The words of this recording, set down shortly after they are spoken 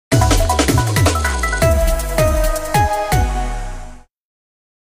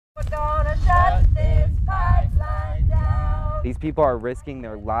people are risking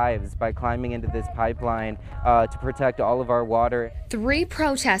their lives by climbing into this pipeline to protect all of our water. 3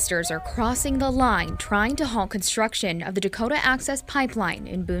 protesters are crossing the line trying to halt construction of the Dakota Access Pipeline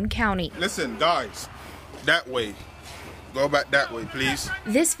in Boone County. Listen, guys, that way. Go back that way, please.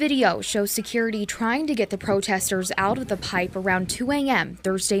 This video shows security trying to get the protesters out of the pipe around 2 a.m.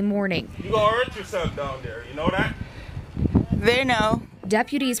 Thursday morning. You're gonna hurt yourself down there, you know that? They know.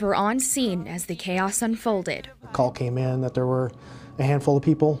 Deputies were on scene as the chaos unfolded. A call came in that there were a handful of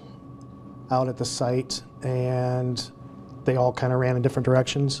people out at the site, and they all kind of ran in different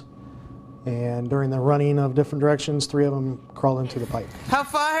directions. And during the running of different directions, 3 of them crawled into the pipe. How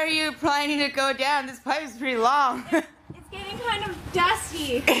far are you planning to go down? This pipe is pretty long. It's getting kind of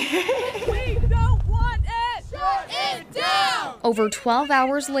dusty. We don't want it! Shut it down! Over 12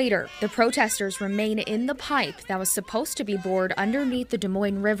 hours later, the protesters remain in the pipe that was supposed to be bored underneath the Des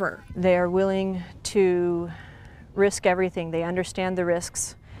Moines River. They are willing to risk everything. They understand the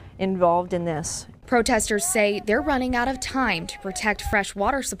risks involved in this. Protesters say they're running out of time to protect fresh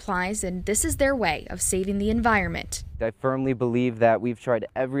water supplies, and this is their way of saving the environment. I firmly believe that we've tried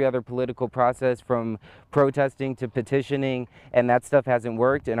every other political process, from protesting to petitioning, and that stuff hasn't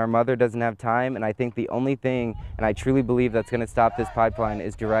worked, and our mother doesn't have time. And I think the only thing, and I truly believe that's going to stop this pipeline,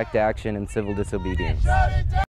 is direct action and civil disobedience.